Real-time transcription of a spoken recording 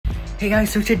Hey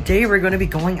guys, so today we're going to be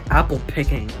going apple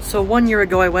picking. So 1 year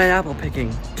ago I went apple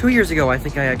picking. 2 years ago I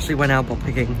think I actually went apple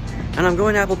picking. And I'm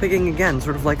going apple picking again,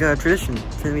 sort of like a tradition.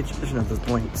 It's gonna be a tradition at this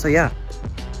point. So yeah.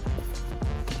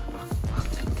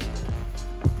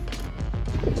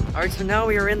 Alright, so now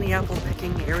we are in the apple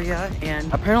picking area,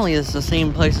 and apparently this is the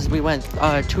same place as we went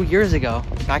 2 years ago,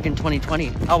 back in 2020,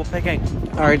 apple picking.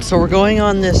 Alright, so we're going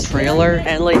on this trailer,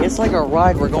 and like it's like a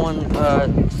ride. We're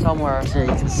going somewhere, so you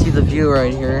can see the view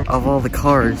right here of all the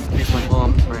cars. There's my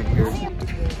mom right here.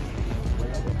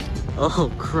 Oh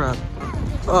crap.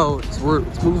 Oh, it's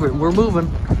moving. We're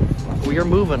moving. We are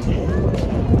moving.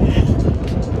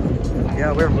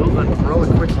 Yeah, we're moving really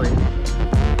quickly.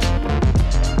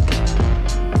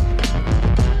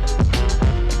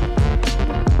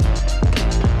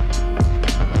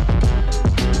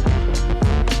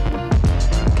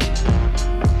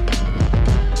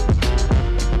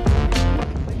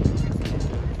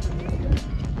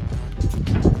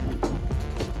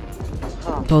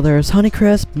 So there's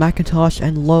Honeycrisp, Macintosh,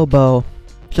 and Lobo.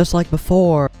 Just like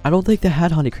before. I don't think they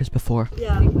had Honeycrisp before.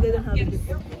 Yeah, they don't have it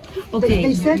before. Okay,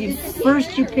 they said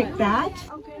first you pick that,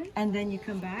 and then you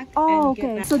come back. Oh,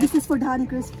 okay. So this is for the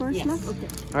Honeycrisp first? Yes. Okay.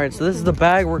 Alright, so this is the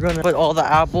bag. We're gonna put all the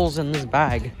apples in this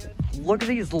bag. Look at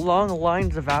these long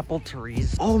lines of apple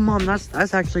trees. Oh mom,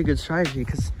 that's actually a good strategy,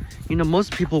 because you know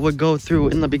most people would go through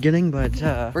in the beginning, but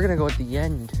we're gonna go at the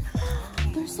end.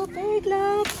 They're so big,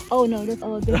 look. Oh no, they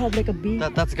have like a bee.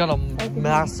 That's got a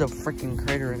massive freaking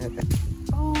crater in it.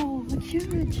 Oh, it's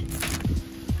huge.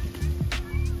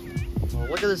 Oh,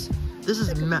 look at this. This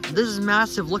is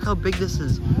massive. Look how big this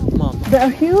is, mom. They're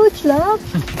huge, look.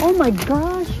 Oh my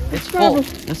gosh. It's full.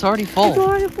 It's already full. It's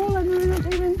already full, and we're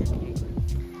not even.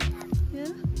 Yeah.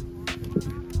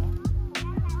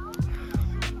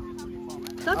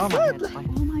 That's it.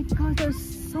 Oh my god, they're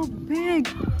so big.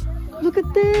 Look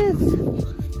at this.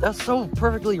 That's so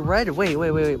perfectly red. Wait,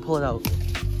 pull it out.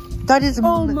 That is.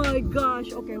 Oh my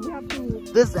gosh. Okay, we have to.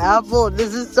 This apple.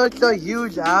 This is such a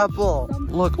huge apple.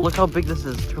 Look how big this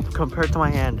is compared to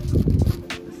my hand.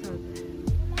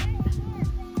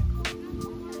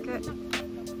 Okay.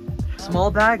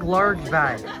 Small bag, large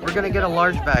bag. We're gonna get a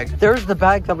large bag. There's the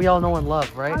bag that we all know and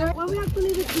love, right? Well, we have to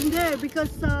leave it in there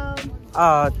because we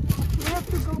have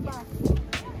to go back.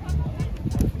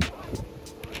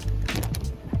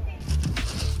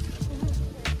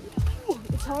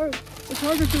 It's hard. It's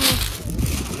harder to.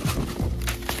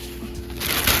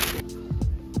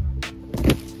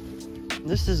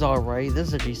 This is alright. This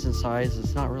is a decent size.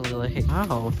 It's not really like.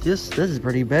 Wow, this is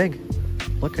pretty big.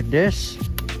 Look at this.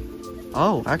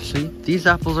 Oh, actually, these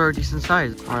apples are a decent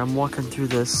size. Alright, I'm walking through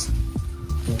this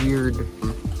weird.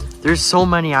 There's so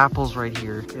many apples right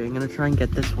here. Okay, I'm gonna try and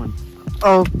get this one.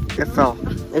 Oh, it fell.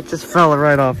 It just fell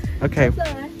right off. Okay.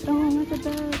 Oh, look at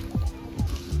that.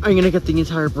 I'm gonna get the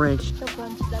entire branch. There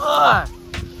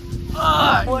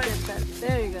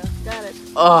you go. Got it.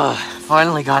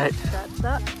 Finally got it.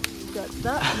 Got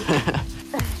that.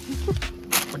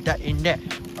 Put that in there.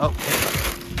 Oh.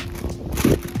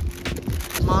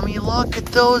 Mommy, look at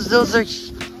those. Those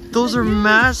are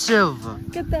massive.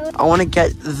 Look at that. I want to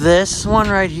get this one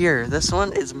right here. This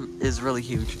one is really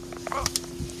huge. The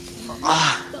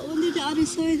one on the other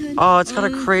side. Honey. Oh, it's got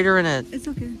a crater in it. It's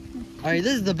okay. Alright,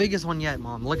 this is the biggest one yet,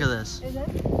 Mom. Look at this. Is it?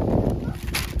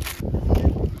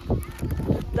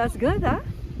 That's good, huh?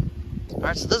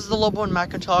 Alright, so this is the Lobo and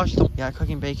Macintosh. Yeah,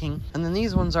 cooking, baking. And then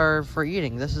these ones are for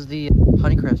eating. This is the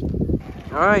Honeycrisp.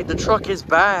 Alright, the truck is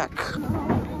back.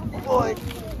 Boy.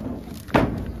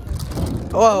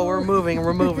 Oh, we're moving.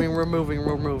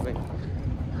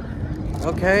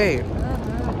 Okay.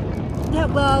 They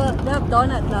have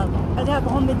donut, love. And they have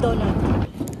homemade donut.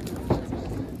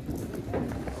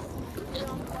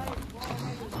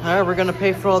 Alright, we're gonna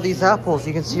pay for all these apples.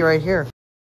 You can see right here.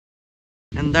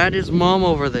 And that is Mom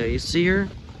over there. You see her?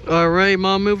 Alright,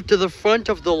 Mom moved to the front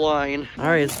of the line.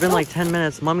 Alright, it's been like 10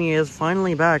 minutes. Mommy is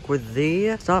finally back with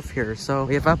the stuff here. So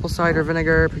we have apple cider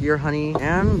vinegar, pure honey,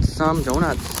 and some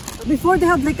donuts. Before they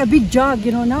have like a big jug,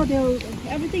 you know, now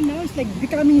everything now is like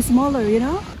becoming smaller, you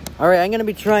know? Alright, I'm gonna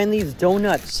be trying these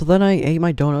donuts. So then I ate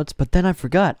my donuts, but then I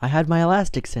forgot. I had my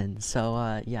elastics in.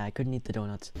 So yeah, I couldn't eat the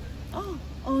donuts.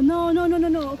 Oh no.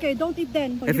 Okay, don't eat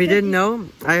then. If you didn't know,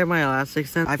 I have my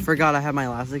elastics in. I forgot I had my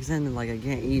elastics in and like I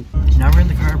can't eat. Now we're in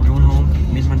the car, we're going home.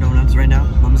 I'm eating my donuts right now.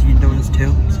 Mom's eating donuts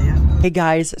too, so yeah. Hey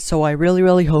guys, so I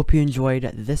really hope you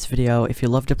enjoyed this video. If you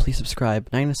loved it, please subscribe.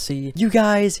 And I'm gonna see you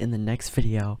guys in the next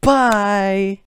video. Bye!